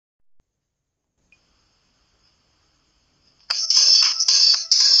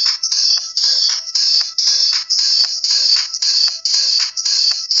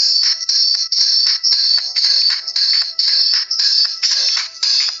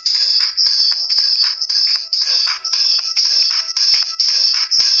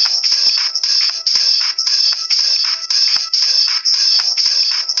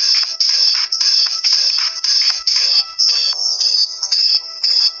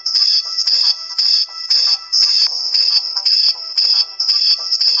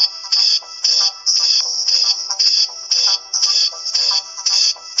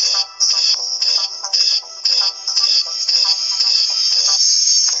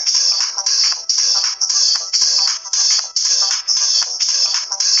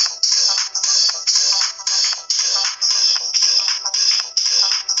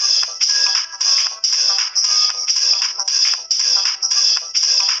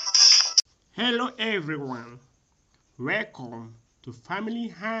Hello everyone, welcome to Family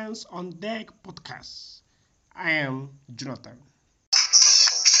Hands on Deck podcast. I am Jonathan.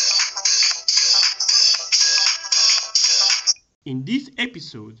 In this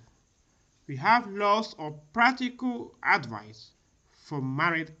episode, we have lots of practical advice for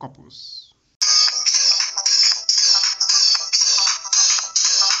married couples.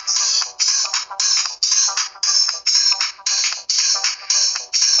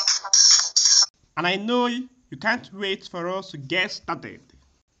 And I know you can't wait for us to get started.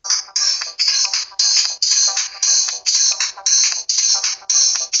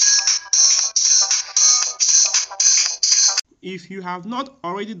 If you have not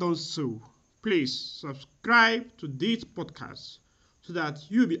already done so, please subscribe to this podcast so that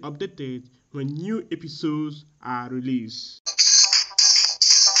you'll be updated when new episodes are released.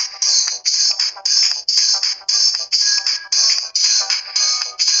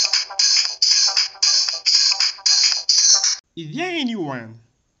 Is there anyone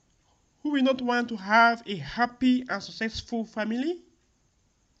who will not want to have a happy and successful family?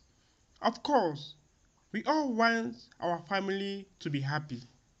 Of course, we all want our family to be happy.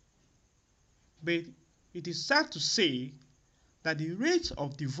 But it is sad to say that the rate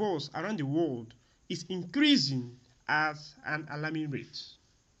of divorce around the world is increasing at an alarming rate.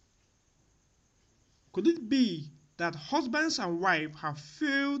 Could it be that husbands and wives have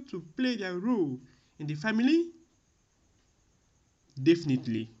failed to play their role in the family?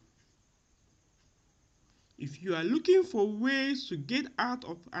 Definitely. If you are looking for ways to get out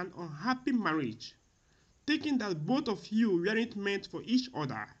of an unhappy marriage, thinking that both of you weren't meant for each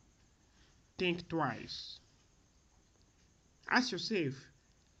other, think twice. Ask yourself,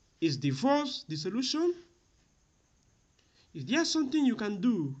 is divorce the solution? Is there something you can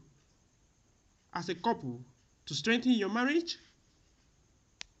do as a couple to strengthen your marriage?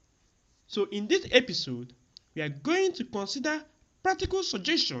 So in this episode, we are going to consider practical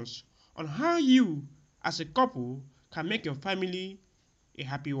suggestions on how you as a couple can make your family a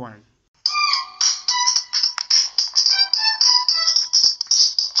happy one.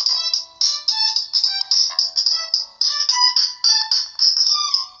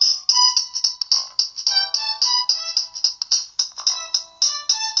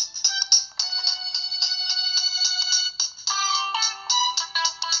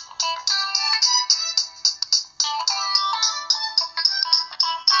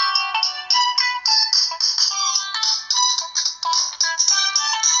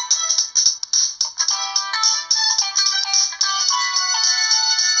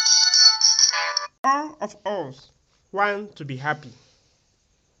 All of us want to be happy.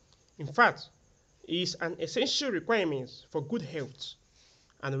 In fact, it is an essential requirement for good health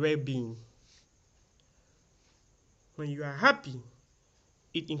and well-being. When you are happy,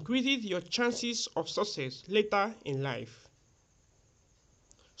 it increases your chances of success later in life.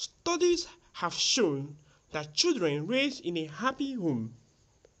 Studies have shown that children raised in a happy home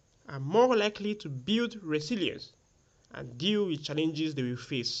are more likely to build resilience and deal with challenges they will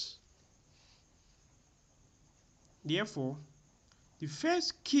face. Therefore, the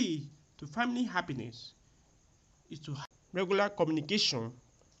first key to family happiness is to have regular communication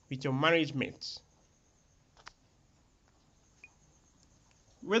with your marriage mates.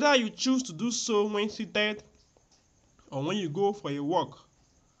 Whether you choose to do so when seated or when you go for a walk,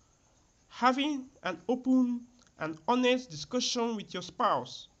 having an open and honest discussion with your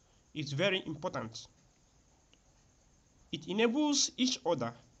spouse is very important. It enables each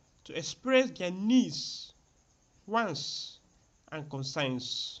other to express their needs, wants, and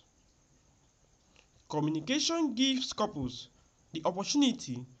concerns. Communication gives couples the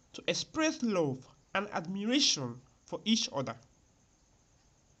opportunity to express love and admiration for each other.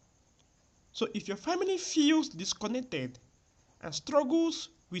 So if your family feels disconnected and struggles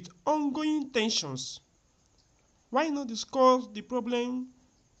with ongoing tensions, why not discuss the problem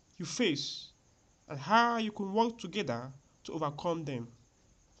you face and how you can work together to overcome them?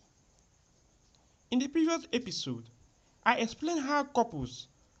 In the previous episode, I explained how couples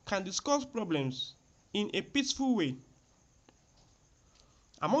can discuss problems in a peaceful way.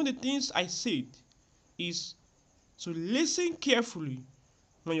 Among the things I said is to listen carefully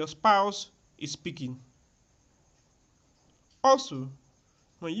when your spouse is speaking. Also,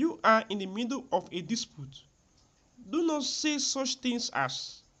 when you are in the middle of a dispute, do not say such things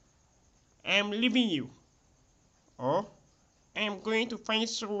as, I am leaving you, or I am going to find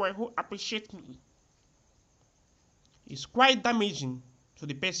someone who appreciates me. It's quite damaging to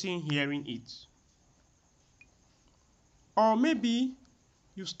the person hearing it. Or maybe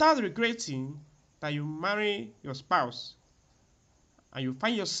you start regretting that you marry your spouse and you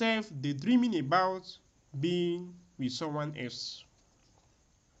find yourself daydreaming about being with someone else.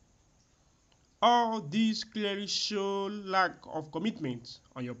 All these clearly show lack of commitment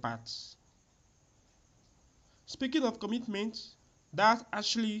on your part. Speaking of commitment, that's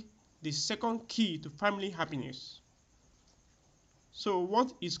actually the second key to family happiness. So,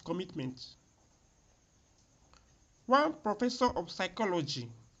 what is commitment? One professor of psychology,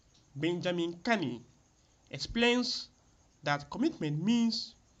 Benjamin Carney, explains that commitment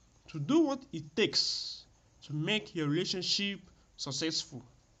means to do what it takes to make your relationship successful.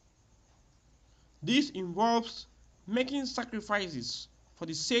 This involves making sacrifices for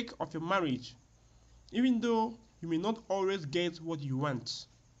the sake of your marriage, even though you may not always get what you want.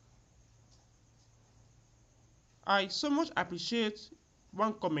 I so much appreciate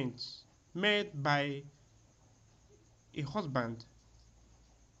one comment made by a husband.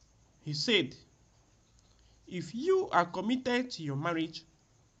 He said, if you are committed to your marriage,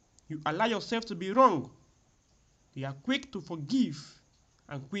 you allow yourself to be wrong. You are quick to forgive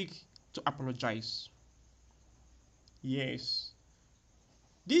and quick to apologize. Yes,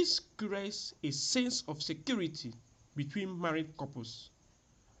 this creates a sense of security between married couples.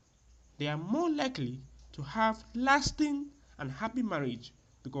 They are more likely to have lasting and happy marriage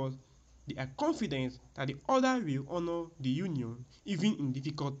because they are confident that the other will honor the union even in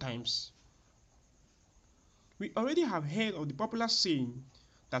difficult times. We already have heard of the popular saying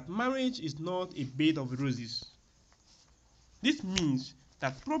that marriage is not a bed of roses. This means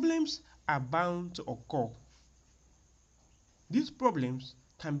that problems are bound to occur. These problems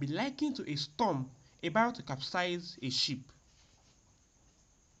can be likened to a storm about to capsize a ship.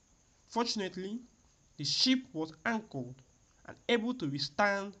 Fortunately, the ship was anchored and able to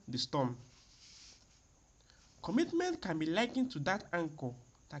withstand the storm. Commitment can be likened to that anchor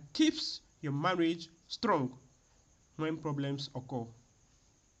that keeps your marriage strong when problems occur.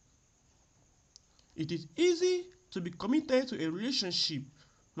 It is easy to be committed to a relationship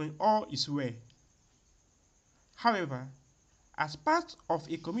when all is well. However, as part of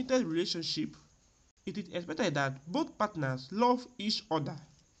a committed relationship, it is expected that both partners love each other,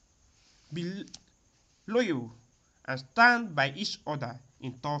 be loyal, and stand by each other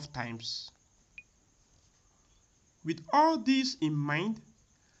in tough times. With all this in mind,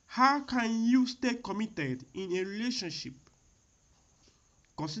 how can you stay committed in a relationship?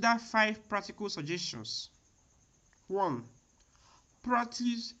 Consider 5 practical suggestions. 1.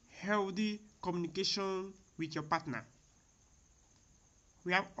 Practice healthy communication with your partner.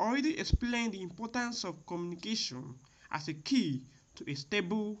 We have already explained the importance of communication as a key to a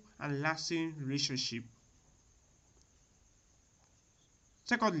stable and lasting relationship.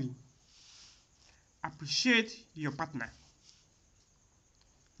 Secondly, appreciate your partner.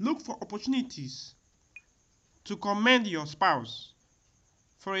 Look for opportunities to commend your spouse.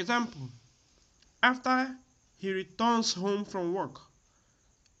 For example, after he returns home from work,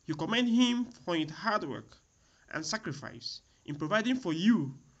 you commend him for his hard work and sacrifice in providing for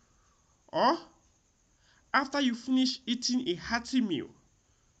you. Or, after you finish eating a hearty meal,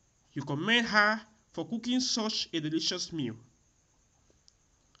 you commend her for cooking such a delicious meal.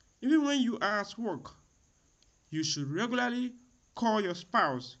 Even when you are at work, you should regularly call your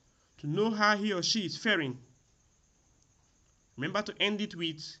spouse to know how he or she is faring. Remember to end it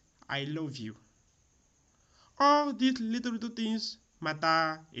with, I love you. All these little things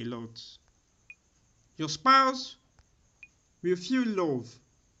matter a lot. Your spouse will feel loved,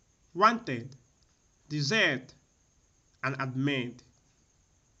 wanted, desired, and admired.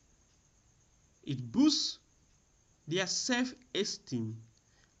 It boosts their self-esteem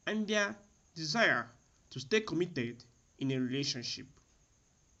and their desire to stay committed in a relationship.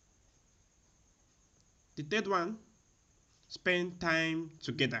 The third one, spend time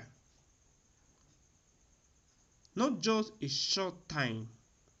together. Not just a short time,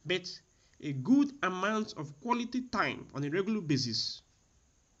 but a good amount of quality time on a regular basis.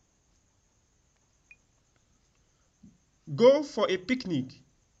 Go for a picnic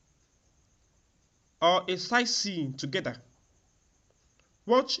or a sightseeing together.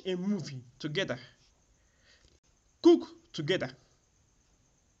 Watch a movie together. Cook together.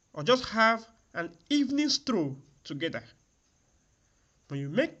 Or just have an evening stroll together. When you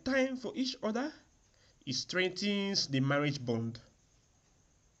make time for each other, it strengthens the marriage bond.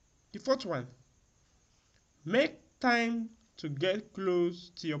 The fourth one, make time to get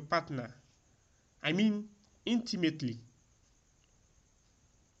close to your partner. I mean, intimately.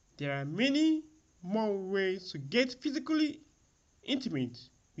 There are many more ways to get physically intimate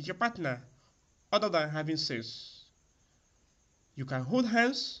with your partner other than having sex. You can hold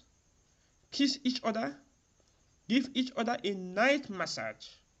hands, kiss each other, Give each other a nice massage.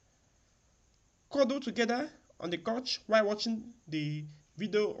 Cuddle together on the couch while watching the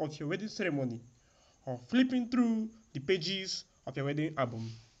video of your wedding ceremony or flipping through the pages of your wedding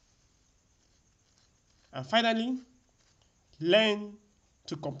album. And finally, learn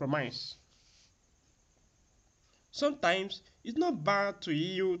to compromise. Sometimes it's not bad to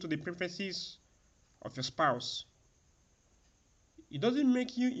yield to the preferences of your spouse. It doesn't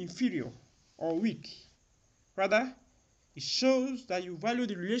make you inferior or weak. Rather, it shows that you value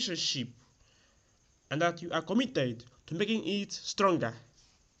the relationship and that you are committed to making it stronger.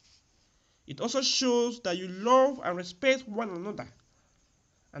 It also shows that you love and respect one another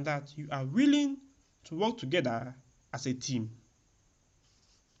and that you are willing to work together as a team.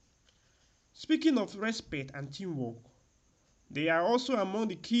 Speaking of respect and teamwork, they are also among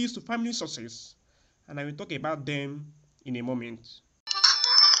the keys to family success, and I will talk about them in a moment.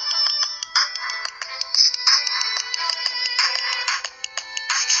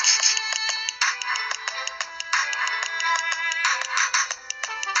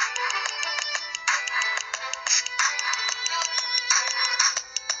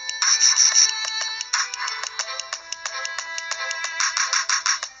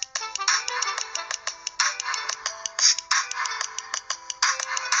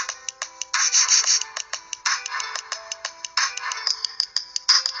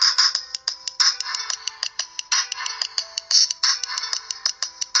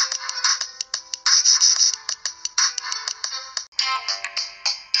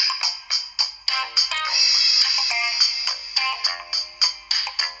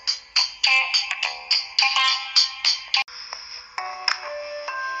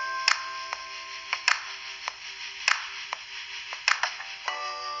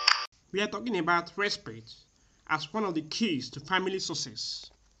 We are talking about respect as one of the keys to family success.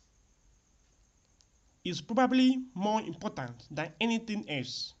 It's probably more important than anything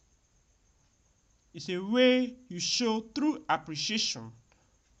else. It's a way you show true appreciation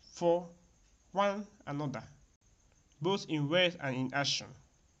for one another, both in words and in action.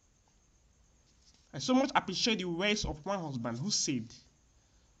 I so much appreciate the words of one husband who said,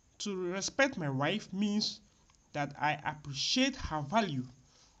 "To respect my wife means that I appreciate her value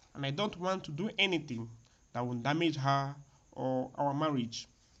and I don't want to do anything that will damage her or our marriage."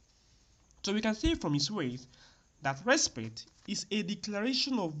 So we can see from his words that respect is a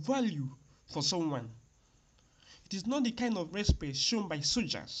declaration of value for someone. It is not the kind of respect shown by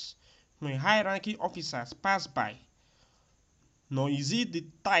soldiers when high-ranking officers pass by, nor is it the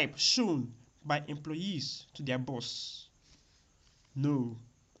type shown by employees to their boss. No,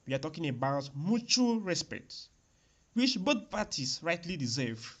 we are talking about mutual respect, which both parties rightly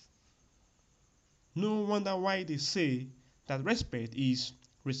deserve. No wonder why they say that respect is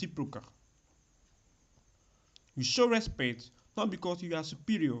reciprocal. You show respect not because you are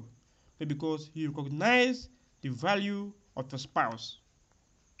superior, but because you recognize the value of your spouse.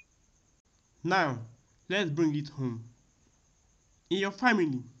 Now, let's bring it home. In your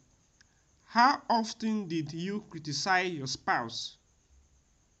family, how often did you criticize your spouse?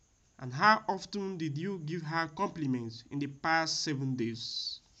 And how often did you give her compliments in the past 7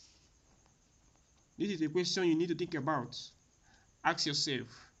 days? This is a question you need to think about. Ask yourself.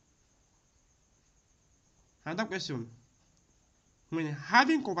 Another question. When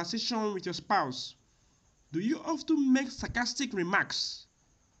having conversation with your spouse, do you often make sarcastic remarks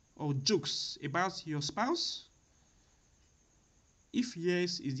or jokes about your spouse? If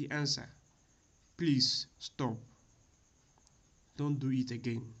yes is the answer, please stop. Don't do it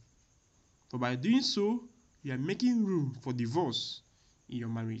again. For by doing so, you are making room for divorce in your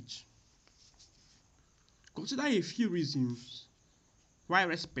marriage. Consider a few reasons why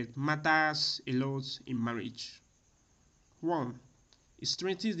respect matters a lot in marriage. 1. It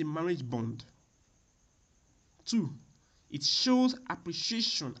strengthens the marriage bond. 2. It shows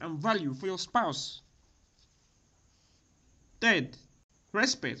appreciation and value for your spouse. 3.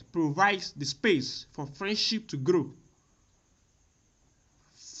 Respect provides the space for friendship to grow.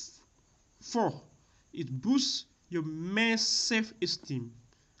 4. It boosts your men's self-esteem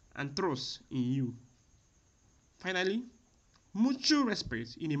and trust in you. Finally, mutual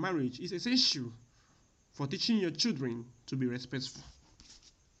respect in a marriage is essential for teaching your children to be respectful.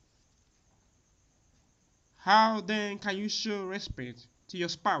 How then can you show respect to your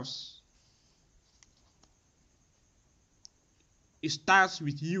spouse? It starts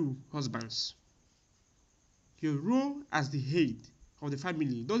with you, husbands. Your role as the head of the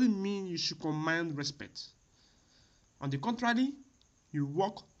family doesn't mean you should command respect. On the contrary, you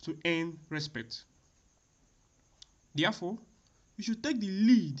work to earn respect. Therefore, you should take the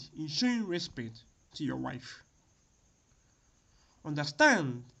lead in showing respect to your wife.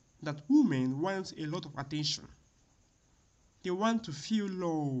 Understand that women want a lot of attention. They want to feel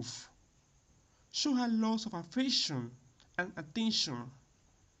love. Show her lots of affection and attention.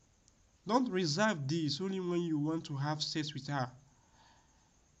 Don't reserve this only when you want to have sex with her.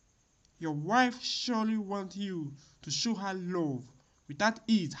 Your wife surely wants you to show her love without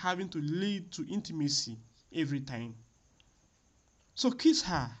it having to lead to intimacy every time. So kiss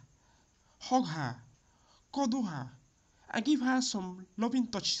her, hug her, cuddle her, and give her some loving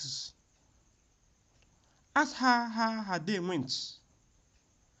touches. Ask her how her day went.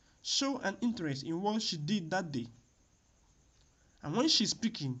 Show an interest in what she did that day. And when she's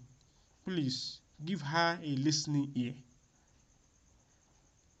speaking, please give her a listening ear.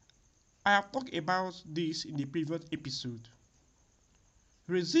 I have talked about this in the previous episode.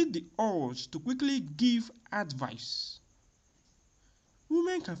 Resist the urge to quickly give advice.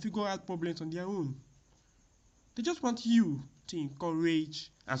 Women can figure out problems on their own. They just want you to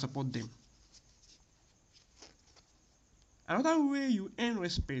encourage and support them. Another way you earn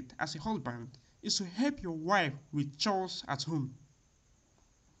respect as a husband is to help your wife with chores at home.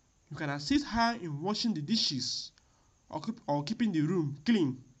 You can assist her in washing the dishes or keeping the room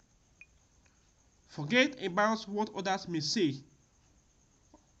clean. Forget about what others may say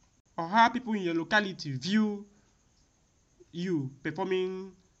or how people in your locality view you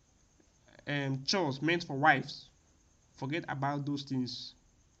performing chores meant for wives. Forget about those things.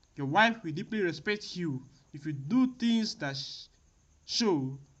 Your wife will deeply respect you if you do things that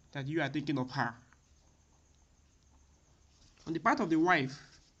show that you are thinking of her. On the part of the wife,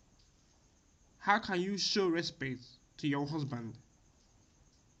 how can you show respect to your husband?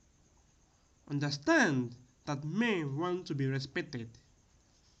 Understand that men want to be respected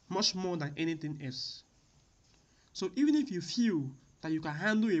much more than anything else. So even if you feel that you can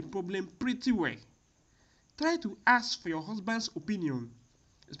handle a problem pretty well, try to ask for your husband's opinion,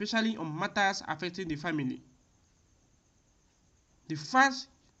 especially on matters affecting the family. The fact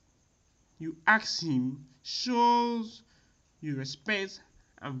you ask him shows you respect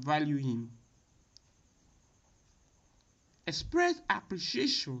and value him. Express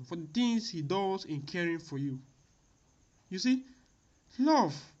appreciation for the things he does in caring for you. You see,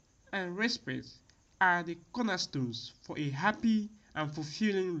 love and respect are the cornerstones for a happy and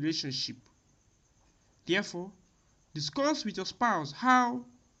fulfilling relationship. Therefore, discuss with your spouse how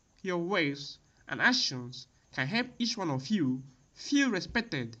your words and actions can help each one of you feel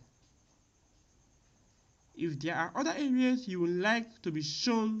respected. If there are other areas you would like to be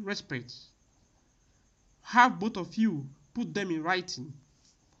shown respect, have both of you put them in writing.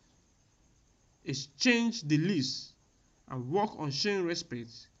 Exchange the list and work on showing respect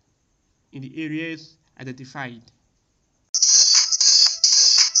in the areas identified.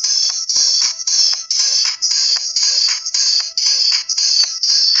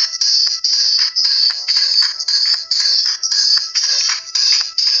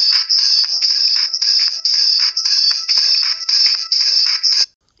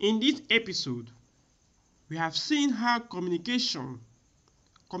 In this episode, we have seen how communication,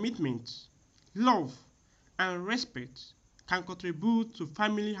 commitment, love, and respect can contribute to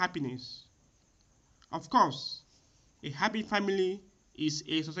family happiness. Of course, a happy family is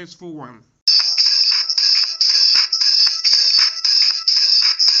a successful one.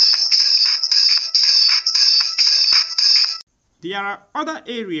 There are other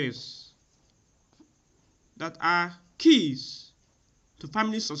areas that are keys to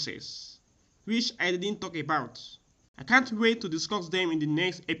family success, which I didn't talk about. I can't wait to discuss them in the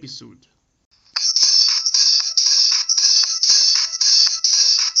next episode.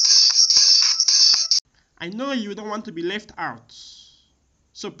 I know you don't want to be left out,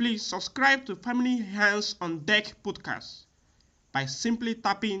 so please subscribe to Family Hands on Deck podcast by simply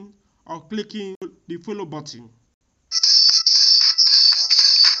tapping or clicking the follow button.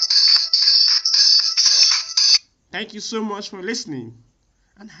 Thank you so much for listening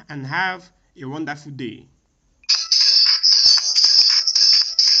and have a wonderful day.